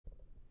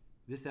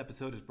This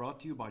episode is brought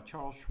to you by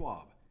Charles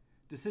Schwab.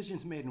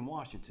 Decisions made in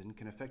Washington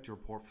can affect your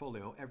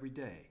portfolio every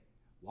day.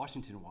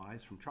 Washington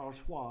Wise from Charles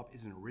Schwab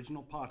is an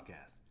original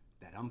podcast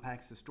that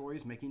unpacks the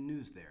stories making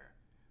news there.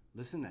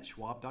 Listen at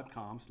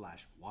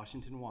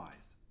schwab.com/WashingtonWise.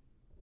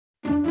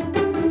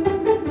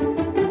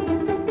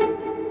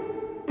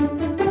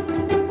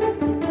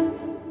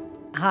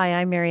 Hi,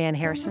 I'm Marianne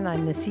Harrison.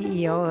 I'm the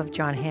CEO of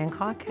John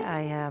Hancock.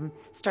 I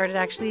started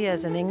actually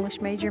as an English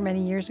major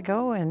many years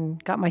ago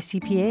and got my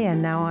CPA,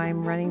 and now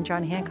I'm running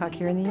John Hancock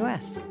here in the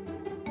U.S.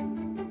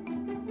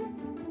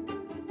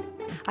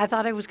 I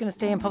thought I was going to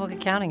stay in public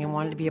accounting and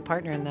wanted to be a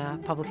partner in the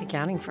public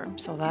accounting firm.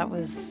 So that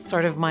was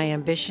sort of my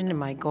ambition and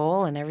my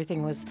goal, and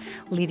everything was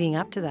leading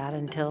up to that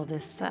until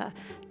this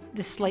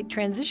slight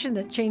transition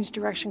that changed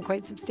direction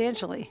quite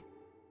substantially.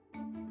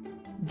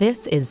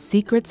 This is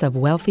Secrets of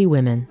Wealthy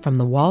Women from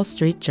the Wall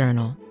Street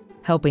Journal,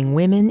 helping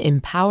women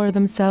empower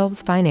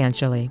themselves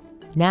financially.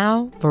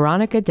 Now,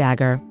 Veronica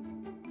Dagher.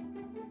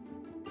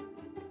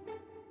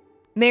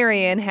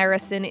 Marianne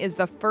Harrison is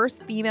the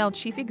first female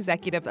chief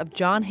executive of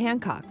John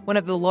Hancock, one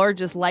of the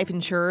largest life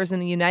insurers in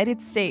the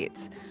United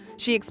States.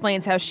 She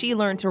explains how she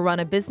learned to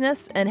run a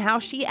business and how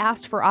she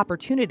asked for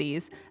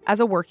opportunities as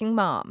a working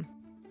mom.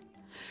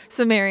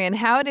 So, Marianne,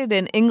 how did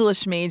an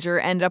English major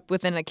end up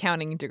with an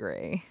accounting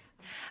degree?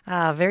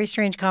 Very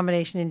strange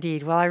combination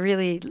indeed. Well, I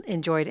really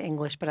enjoyed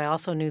English, but I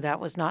also knew that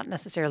was not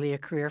necessarily a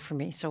career for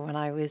me. So when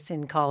I was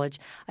in college,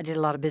 I did a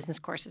lot of business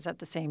courses at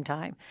the same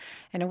time.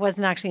 And it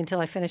wasn't actually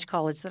until I finished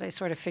college that I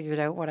sort of figured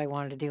out what I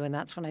wanted to do, and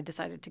that's when I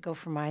decided to go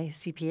for my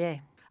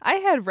CPA. I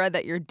had read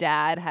that your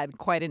dad had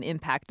quite an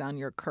impact on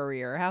your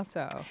career. How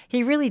so?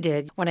 He really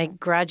did. When I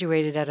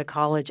graduated out of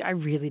college, I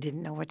really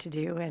didn't know what to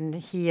do. And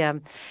he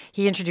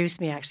introduced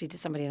me actually to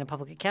somebody in a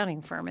public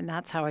accounting firm. And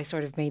that's how I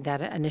sort of made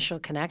that initial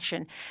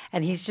connection.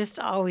 And he's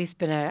just always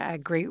been a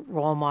great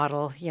role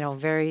model,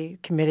 very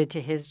committed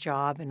to his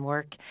job and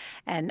work,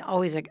 and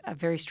always a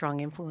very strong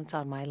influence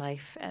on my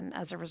life. And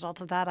as a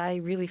result of that, I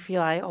really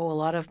feel I owe a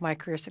lot of my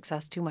career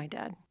success to my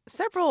dad.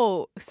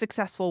 Several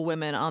successful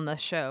women on the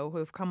show who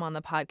have come on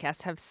the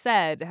podcast have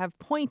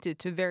pointed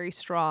to very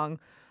strong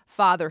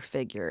father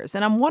figures.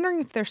 And I'm wondering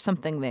if there's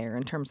something there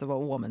in terms of a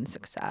woman's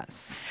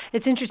success.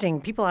 It's interesting.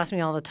 People ask me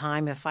all the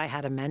time if I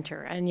had a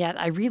mentor, and yet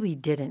I really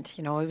didn't.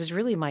 It was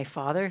really my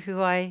father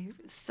who I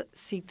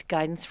seeked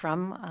guidance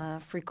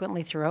from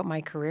frequently throughout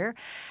my career.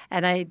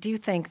 And I do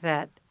think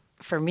that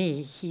for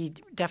me, he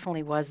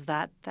definitely was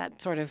that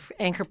sort of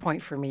anchor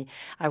point for me.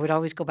 I would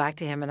always go back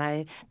to him.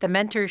 And the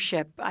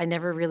mentorship, I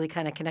never really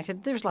kind of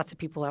connected. There's lots of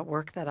people at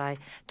work that I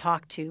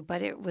talked to,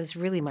 but it was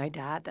really my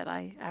dad that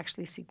I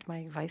actually seeked my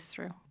advice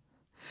through.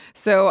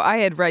 So I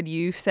had read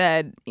you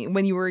said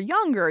when you were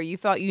younger, you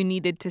thought you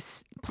needed to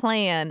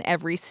plan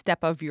every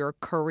step of your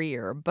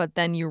career, but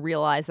then you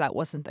realized that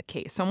wasn't the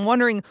case. So I'm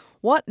wondering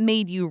what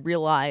made you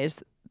realize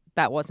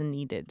that wasn't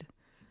needed?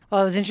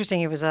 Well, it was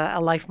interesting. It was a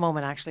life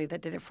moment, actually, that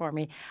did it for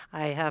me.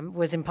 I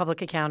was in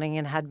public accounting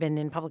and had been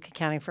in public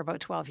accounting for about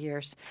 12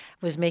 years.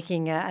 Was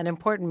making an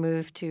important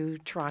move to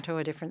Toronto,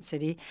 a different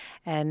city.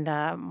 And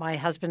my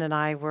husband and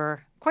I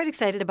were quite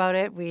excited about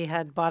it. We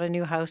had bought a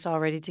new house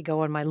all ready to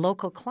go, and my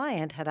local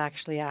client had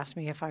actually asked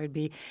me if I would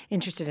be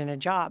interested in a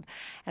job.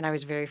 And I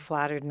was very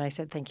flattered, and I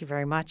said, thank you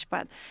very much.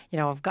 But,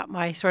 I've got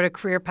my sort of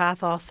career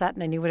path all set,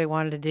 and I knew what I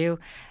wanted to do.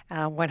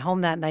 Went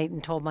home that night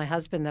and told my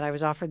husband that I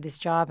was offered this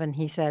job, and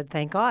he said,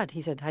 thank God.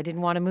 He said, I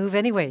didn't want to move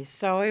anyways.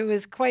 So it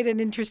was quite an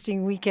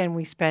interesting weekend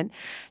we spent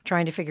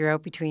trying to figure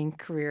out between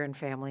career and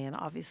family, and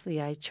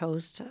obviously I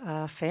chose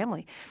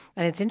family.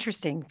 And it's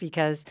interesting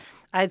because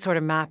I had sort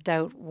of mapped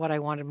out what I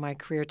wanted my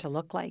career to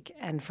look like.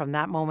 And from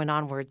that moment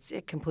onwards,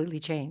 it completely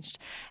changed.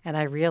 And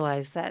I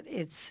realized that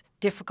it's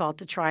difficult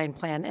to try and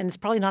plan. And it's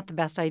probably not the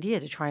best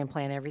idea to try and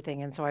plan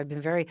everything. And so I've been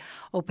very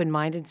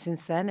open-minded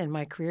since then. And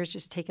my career's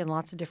just taken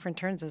lots of different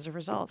turns as a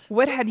result.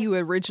 What had you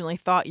originally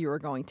thought you were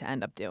going to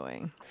end up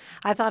doing?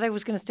 I thought I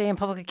was going to stay in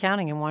public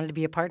accounting and wanted to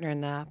be a partner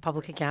in the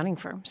public accounting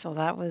firm. So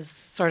that was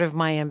sort of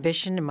my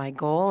ambition and my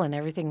goal. And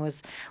everything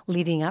was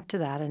leading up to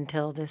that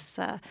until this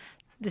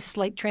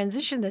slight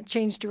transition that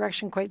changed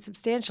direction quite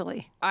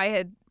substantially. I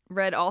had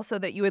read also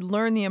that you had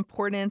learned the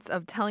importance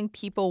of telling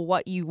people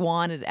what you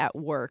wanted at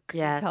work.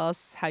 Yeah. Tell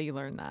us how you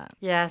learned that.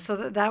 Yeah, so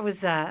that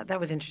was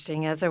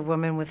interesting. As a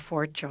woman with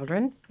 4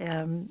 children,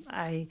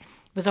 I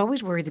was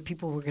always worried that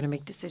people were going to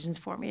make decisions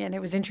for me. And it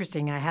was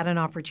interesting. I had an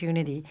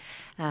opportunity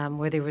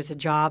where there was a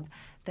job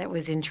that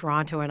was in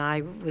Toronto, and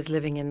I was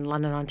living in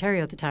London,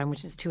 Ontario at the time,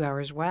 which is 2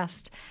 hours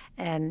west.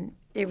 And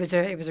it was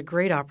a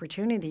great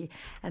opportunity,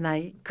 and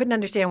I couldn't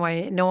understand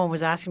why no one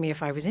was asking me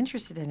if I was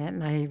interested in it.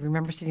 And I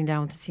remember sitting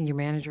down with the senior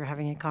manager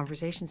having a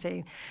conversation,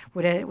 saying,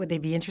 would they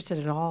be interested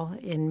at all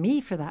in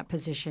me for that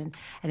position?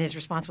 And his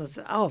response was,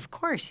 oh, of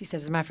course. He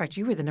said, as a matter of fact,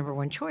 you were the number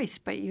one choice,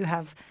 but you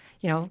have,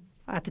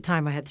 at the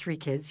time I had 3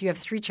 kids. You have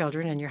 3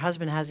 children and your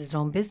husband has his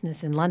own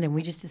business in London.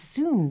 We just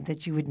assumed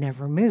that you would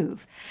never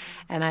move.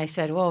 And I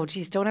said, whoa,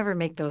 geez, don't ever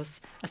make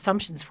those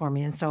assumptions for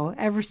me. And so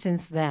ever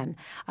since then,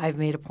 I've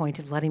made a point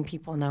of letting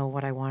people know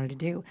what I wanted to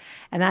do.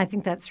 And I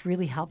think that's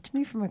really helped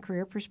me from a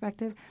career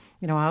perspective.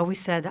 You know, I always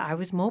said I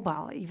was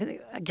mobile. Even,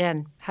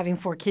 again, having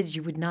 4 kids,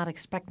 you would not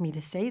expect me to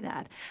say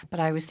that. But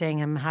I was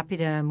saying I'm happy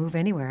to move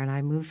anywhere. And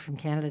I moved from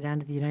Canada down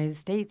to the United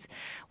States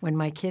when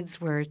my kids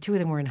were, 2 of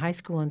them were in high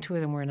school and 2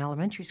 of them were in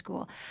elementary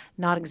school.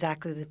 Not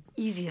exactly the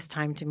easiest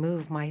time to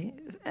move. My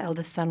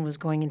eldest son was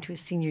going into his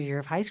senior year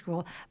of high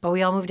school, but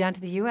we all moved down to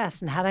the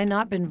U.S. And had I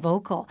not been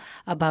vocal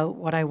about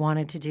what I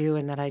wanted to do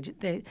and that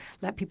they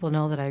let people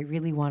know that I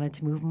really wanted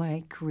to move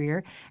my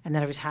career and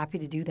that I was happy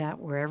to do that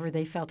wherever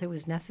they felt it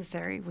was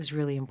necessary, was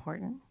really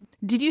important.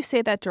 Did you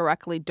say that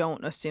directly,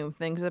 don't assume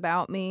things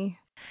about me?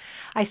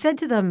 I said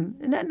to them,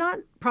 not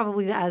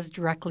probably as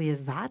directly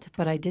as that,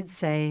 but I did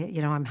say,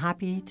 you know, I'm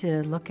happy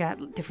to look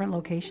at different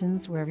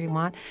locations wherever you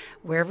want,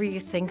 wherever you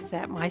think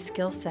that my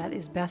skill set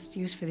is best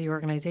used for the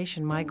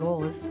organization. My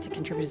goal is to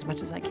contribute as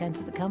much as I can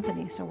to the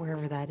company, so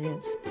wherever that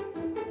is.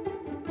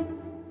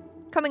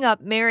 Coming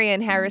up,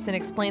 Marianne Harrison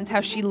explains how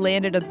she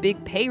landed a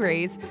big pay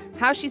raise,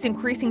 how she's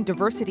increasing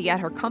diversity at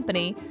her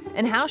company,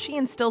 and how she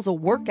instills a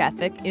work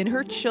ethic in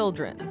her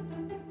children.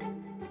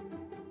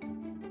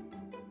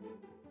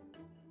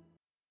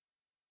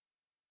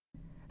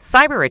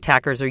 Cyber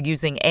attackers are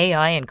using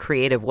AI in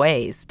creative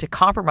ways to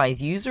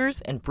compromise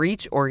users and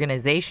breach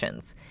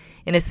organizations.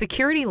 In a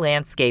security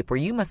landscape where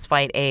you must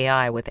fight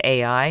AI with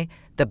AI,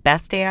 the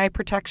best AI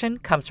protection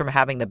comes from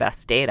having the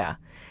best data.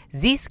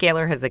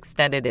 Zscaler has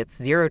extended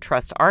its Zero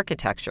Trust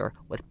architecture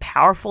with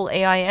powerful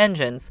AI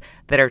engines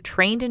that are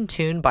trained and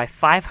tuned by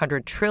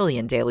 500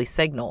 trillion daily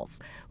signals.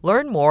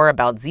 Learn more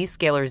about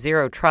Zscaler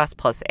Zero Trust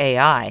plus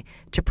AI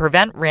to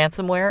prevent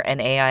ransomware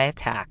and AI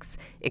attacks.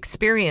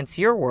 Experience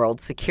your world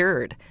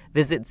secured.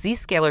 Visit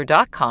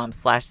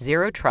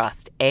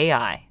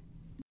zscaler.com/zerotrustai.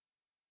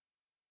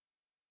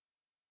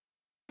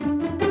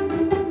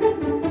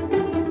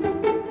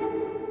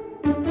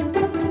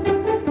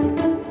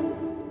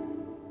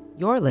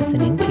 You're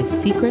listening to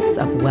Secrets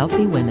of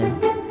Wealthy Women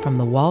from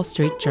the Wall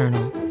Street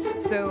Journal.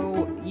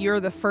 So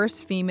you're the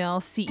first female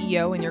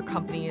CEO and your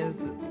company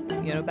is,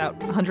 about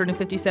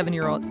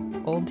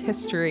 157-year-old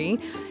history.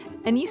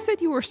 And you said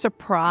you were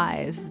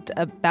surprised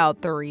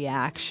about the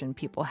reaction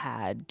people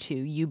had to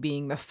you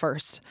being the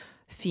first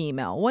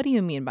female. What do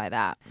you mean by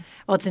that?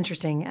 Well, it's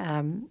interesting.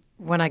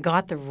 When I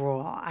got the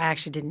role, I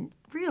actually didn't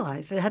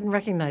realize, I hadn't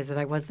recognized that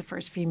I was the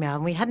first female.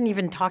 And we hadn't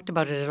even talked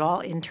about it at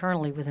all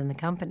internally within the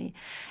company.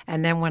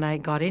 And then when I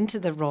got into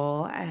the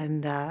role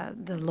and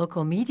the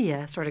local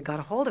media sort of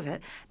got a hold of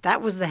it,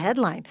 that was the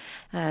headline.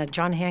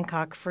 John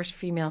Hancock, first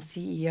female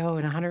CEO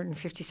in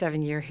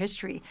 157-year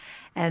history.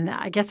 And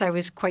I guess I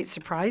was quite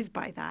surprised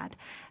by that.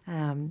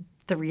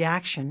 The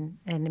reaction,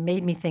 and it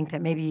made me think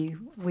that maybe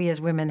we as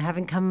women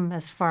haven't come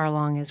as far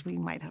along as we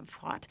might have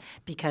thought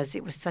because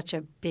it was such a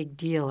big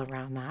deal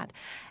around that.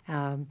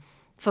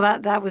 So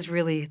that was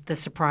really the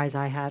surprise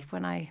I had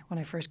when I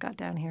first got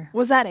down here.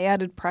 Was that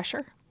added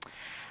pressure?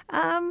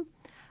 I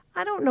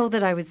don't know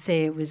that I would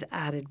say it was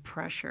added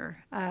pressure.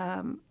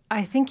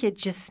 I think it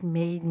just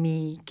made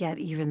me get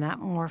even that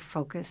more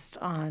focused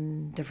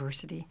on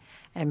diversity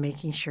and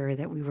making sure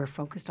that we were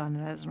focused on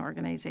it as an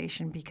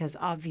organization, because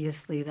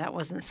obviously that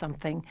wasn't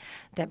something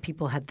that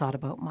people had thought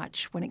about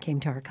much when it came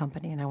to our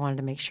company. And I wanted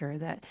to make sure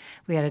that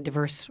we had a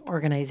diverse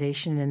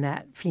organization and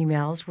that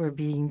females were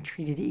being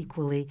treated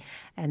equally,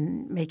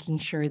 and making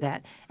sure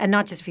that, and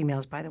not just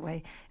females, by the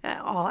way,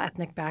 all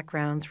ethnic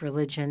backgrounds,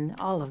 religion,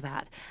 all of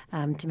that,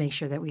 to make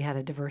sure that we had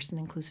a diverse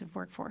and inclusive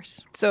workforce.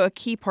 So a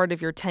key part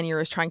of your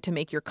tenure is trying to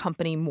make your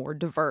company more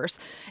diverse.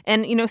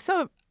 And,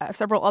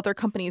 several other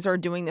companies are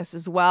doing this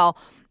as well.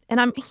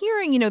 And I'm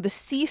hearing, the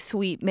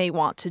C-suite may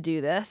want to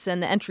do this,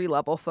 and the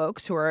entry-level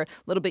folks who are a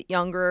little bit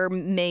younger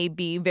may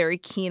be very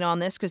keen on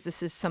this because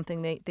this is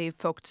something they've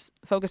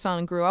focused on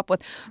and grew up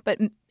with. But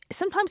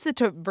sometimes the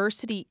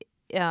diversity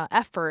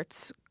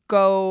efforts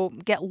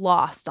get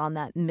lost on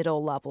that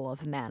middle level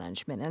of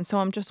management. And so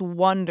I'm just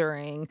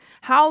wondering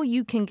how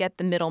you can get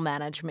the middle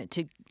management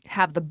to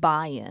have the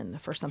buy-in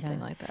for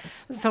something like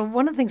this. So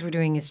one of the things we're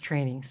doing is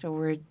training. So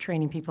we're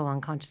training people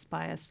on conscious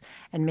bias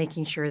and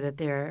making sure that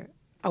they're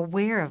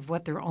aware of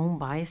what their own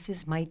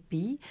biases might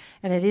be.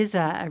 And it is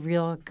a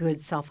real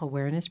good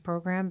self-awareness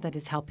program that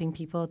is helping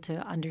people to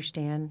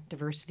understand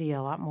diversity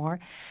a lot more.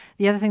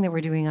 The other thing that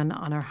we're doing on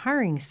our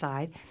hiring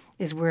side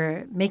is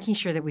we're making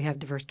sure that we have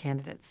diverse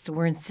candidates. So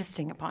we're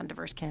insisting upon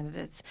diverse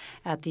candidates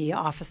at the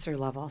officer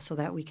level so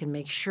that we can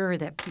make sure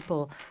that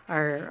people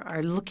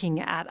are looking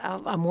at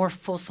a more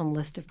fulsome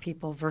list of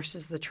people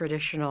versus the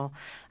traditional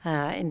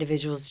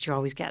individuals that you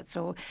always get.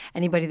 So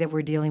anybody that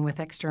we're dealing with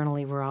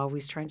externally, we're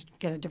always trying to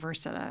get a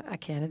diverse set of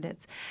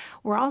candidates.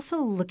 We're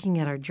also looking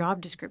at our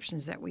job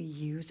descriptions that we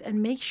use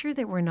and make sure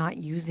that we're not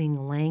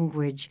using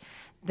language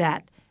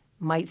that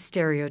might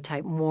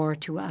stereotype more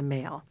to a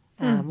male.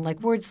 Like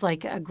words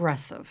like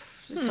aggressive.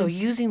 So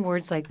using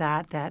words like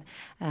that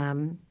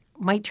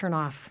might turn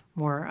off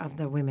more of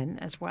the women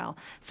as well.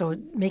 So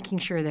making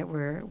sure that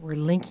we're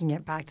linking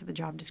it back to the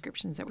job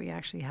descriptions that we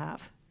actually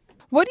have.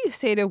 What do you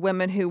say to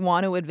women who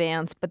want to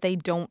advance, but they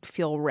don't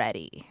feel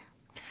ready?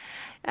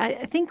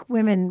 I think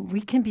women, we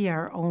can be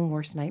our own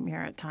worst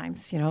nightmare at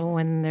times.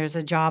 When there's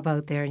a job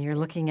out there and you're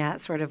looking at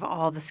sort of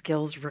all the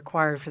skills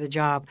required for the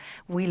job,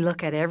 we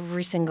look at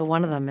every single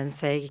one of them and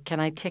say, can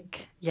I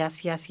tick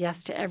yes, yes,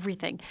 yes to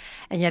everything?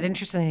 And yet,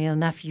 interestingly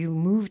enough, you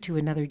move to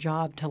another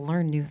job to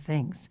learn new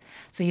things.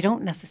 So you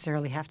don't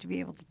necessarily have to be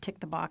able to tick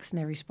the box in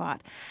every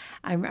spot.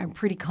 I'm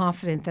pretty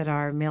confident that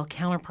our male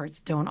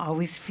counterparts don't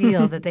always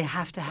feel that they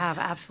have to have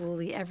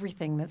absolutely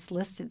everything that's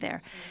listed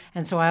there.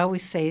 And so I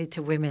always say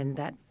to women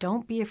that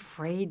don't be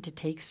afraid to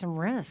take some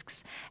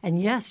risks.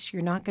 And yes,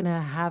 you're not going to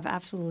have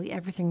absolutely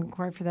everything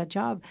required for that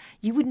job.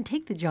 You wouldn't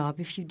take the job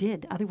if you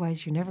did.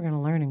 Otherwise, you're never going to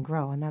learn and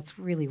grow. And that's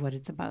really what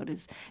it's about,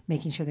 is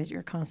making sure that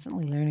you're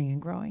constantly learning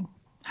and growing.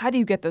 How do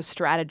you get those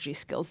strategy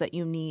skills that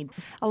you need?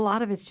 A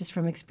lot of it's just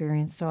from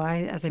experience. So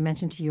as I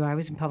mentioned to you, I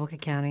was in public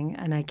accounting,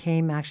 and I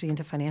came actually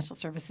into financial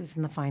services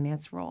in the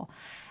finance role.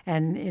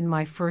 And in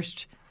my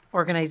first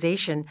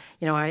organization,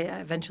 I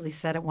eventually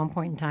said at one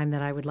point in time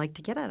that I would like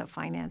to get out of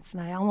finance.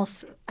 And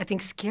I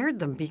think, scared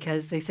them,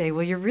 because they say,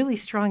 well, you're really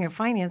strong at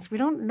finance. We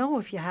don't know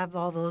if you have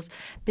all those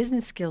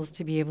business skills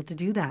to be able to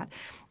do that.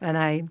 And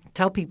I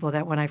tell people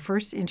that when I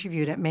first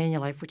interviewed at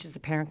Manulife, which is the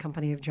parent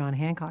company of John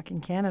Hancock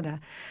in Canada,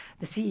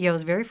 the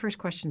CEO's very first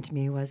question to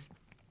me was,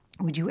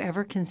 would you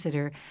ever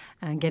consider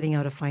getting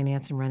out of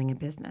finance and running a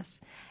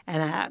business?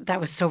 And that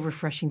was so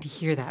refreshing to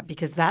hear that,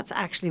 because that's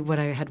actually what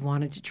I had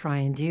wanted to try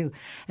and do.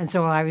 And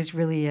so I was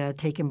really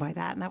taken by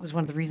that. And that was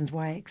one of the reasons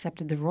why I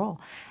accepted the role.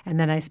 And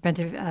then I spent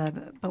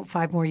about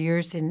 5 more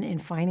years in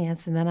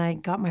finance. And then I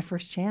got my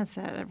first chance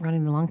at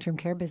running the long-term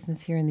care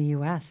business here in the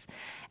U.S.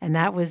 And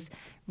that was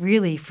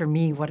really, for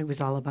me, what it was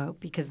all about,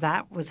 because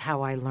that was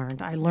how I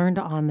learned. I learned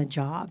on the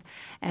job.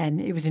 And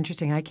it was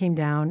interesting. I came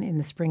down in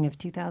the spring of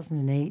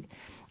 2008.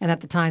 And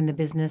at the time, the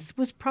business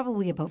was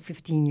probably about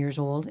 15 years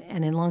old.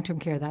 And in long-term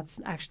care, that's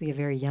actually a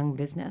very young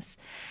business.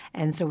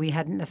 And so we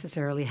hadn't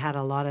necessarily had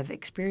a lot of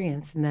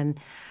experience. And then,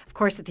 of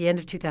course, at the end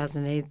of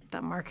 2008,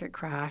 the market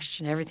crashed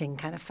and everything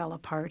kind of fell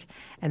apart.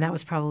 And that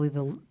was probably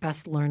the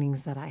best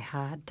learnings that I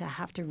had, to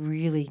have to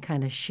really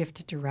kind of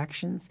shift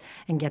directions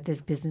and get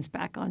this business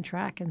back on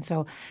track. And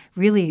so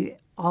really,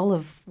 all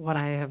of what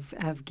I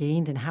have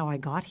gained and how I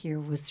got here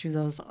was through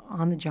those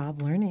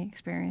on-the-job learning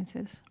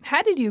experiences.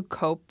 How did you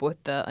cope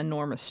with the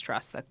enormous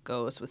stress that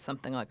goes with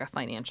something like a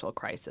financial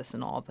crisis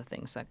and all the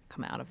things that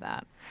come out of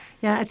that?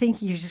 Yeah, I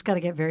think you just got to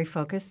get very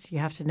focused. You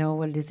have to know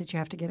what it is that you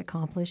have to get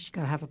accomplished. You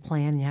got to have a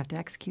plan, and you have to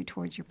execute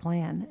towards your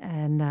plan.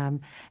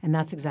 And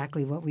that's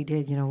exactly what we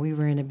did. We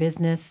were in a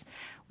business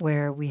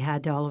where we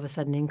had to all of a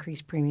sudden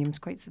increase premiums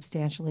quite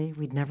substantially.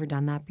 We'd never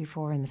done that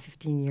before in the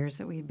 15 years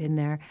that we'd been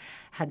there.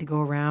 Had to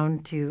go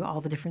around to all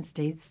the different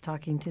states,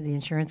 talking to the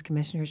insurance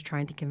commissioners,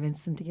 trying to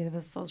convince them to give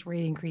us those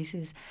rate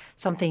increases,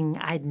 something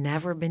I'd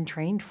never been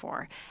trained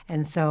for.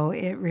 And so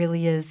it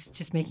really is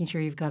just making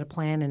sure you've got a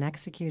plan and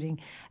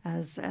executing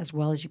as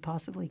well as you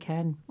possibly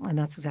can. And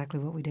that's exactly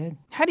what we did.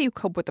 How do you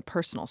cope with the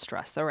personal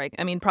stress, though, right?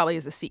 I mean, probably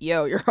as a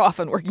CEO, you're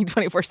often working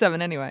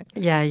 24/7 anyway.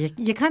 Yeah,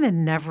 you kind of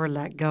never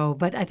let go.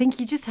 But I think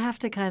you just have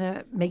to kind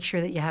of make sure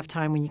that you have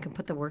time when you can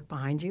put the work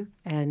behind you.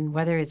 And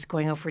whether it's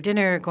going out for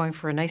dinner, going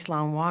for a nice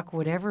long walk,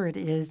 whatever it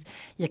is,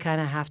 you kind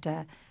of have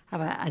to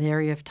have an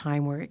area of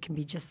time where it can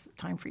be just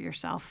time for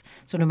yourself.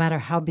 So no matter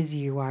how busy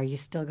you are, you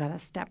still got to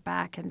step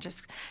back and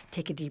just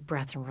take a deep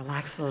breath and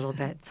relax a little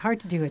bit. It's hard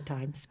to do at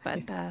times,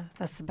 but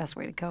that's the best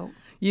way to cope.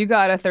 You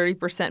got a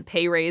 30%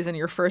 pay raise in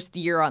your first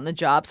year on the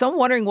job. So I'm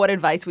wondering, what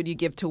advice would you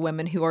give to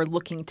women who are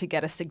looking to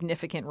get a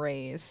significant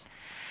raise?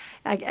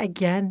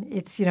 Again,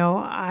 it's,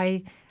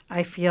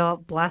 I feel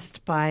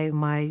blessed by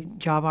my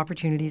job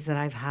opportunities that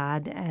I've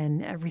had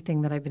and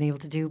everything that I've been able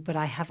to do, but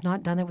I have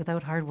not done it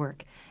without hard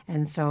work.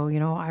 And so,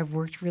 I've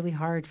worked really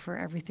hard for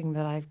everything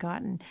that I've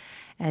gotten.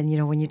 And,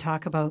 when you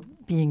talk about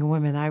being a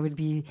woman, I would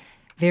be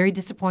very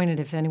disappointed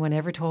if anyone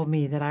ever told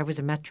me that I was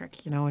a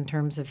metric, in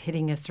terms of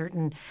hitting a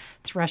certain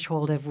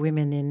threshold of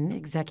women in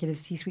executive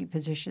C-suite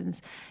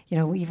positions.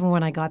 Even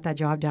when I got that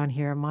job down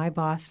here, my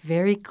boss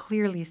very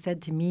clearly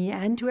said to me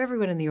and to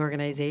everyone in the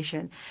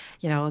organization,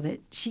 that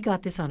she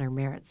got this on her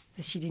merits,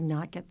 that she did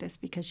not get this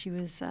because she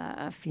was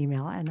a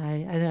female. And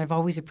I've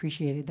always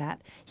appreciated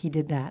that he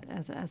did that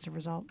as a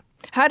result.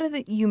 How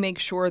do you make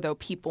sure, though,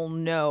 people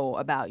know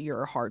about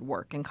your hard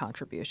work and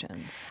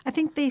contributions? I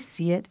think they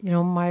see it.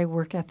 My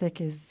work ethic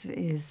is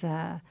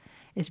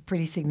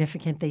pretty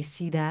significant. They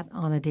see that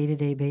on a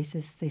day-to-day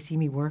basis. They see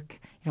me work.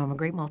 I'm a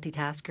great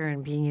multitasker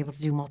and being able to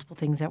do multiple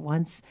things at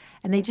once.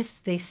 And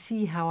they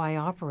see how I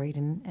operate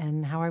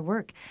and how I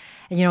work.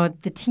 And,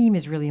 the team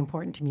is really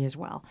important to me as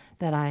well,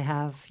 that I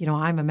have,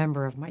 I'm a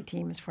member of my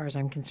team as far as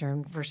I'm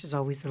concerned versus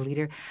always the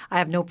leader. I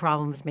have no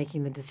problems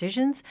making the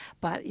decisions,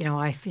 but,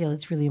 I feel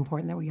it's really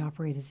important that we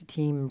operate as a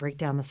team and break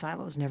down the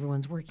silos and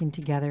everyone's working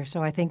together.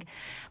 So I think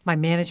my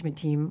management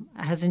team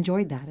has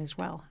enjoyed that as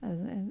well,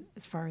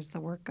 as far as the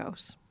work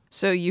goes.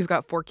 So you've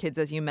got 4 kids,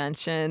 as you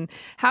mentioned.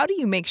 How do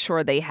you make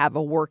sure they have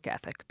a work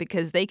ethic?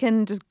 Because they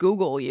can just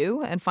Google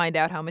you and find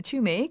out how much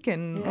you make.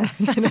 And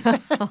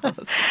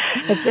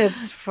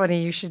It's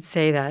funny you should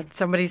say that.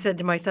 Somebody said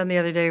to my son the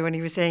other day when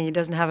he was saying he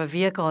doesn't have a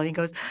vehicle, and he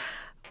goes,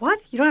 "What?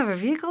 You don't have a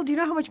vehicle? Do you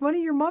know how much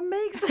money your mom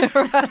makes?"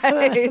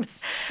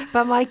 Right.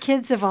 But my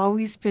kids have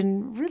always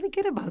been really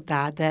good about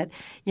that, that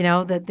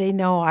they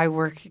know I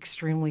work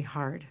extremely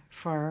hard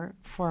for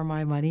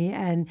my money,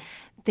 and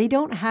they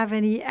don't have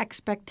any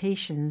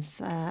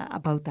expectations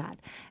about that.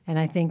 And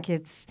I think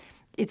it's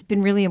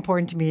been really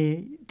important to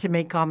me to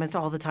make comments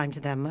all the time to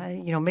them.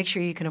 Make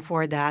sure you can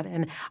afford that.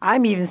 And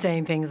I'm even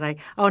saying things like,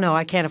 "Oh no,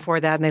 I can't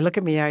afford that." And they look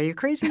at me, "Are you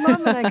crazy,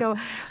 Mom?" And I go,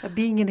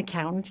 "Being an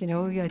accountant,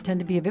 I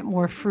tend to be a bit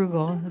more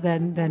frugal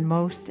than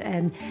most,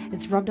 and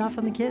it's rubbed off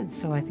on the kids."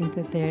 So I think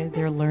that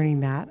they're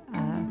learning that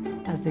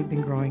as they've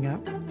been growing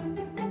up.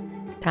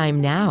 Time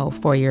now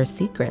for your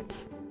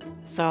secrets.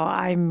 So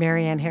I'm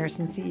Marianne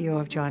Harrison, CEO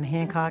of John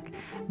Hancock.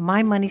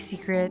 My money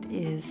secret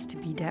is to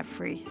be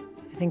debt-free.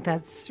 I think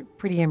that's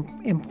pretty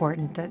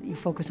important, that you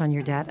focus on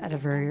your debt at a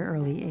very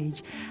early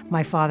age.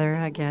 My father,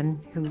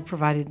 again, who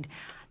provided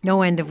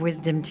no end of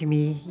wisdom to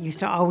me, used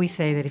to always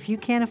say that if you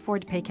can't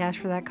afford to pay cash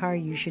for that car,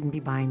 you shouldn't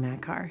be buying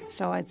that car.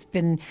 So it's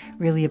been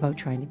really about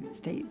trying to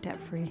stay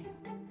debt-free.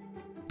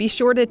 Be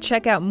sure to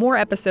check out more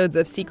episodes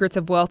of Secrets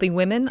of Wealthy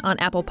Women on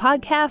Apple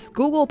Podcasts,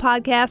 Google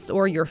Podcasts,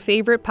 or your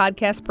favorite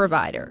podcast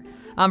provider.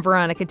 I'm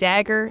Veronica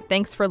Dagher.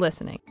 Thanks for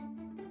listening.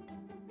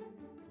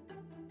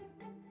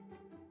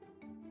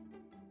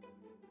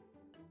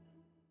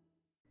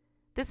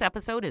 This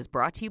episode is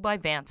brought to you by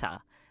Vanta.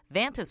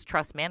 Vanta's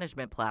trust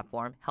management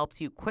platform helps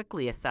you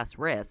quickly assess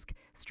risk,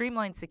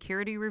 streamline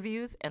security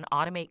reviews, and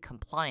automate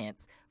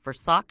compliance for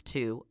SOC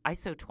 2,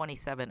 ISO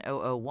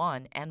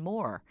 27001, and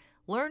more.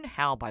 Learn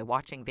how by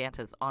watching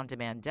Vanta's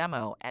on-demand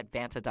demo at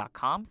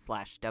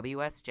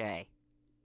vanta.com/WSJ.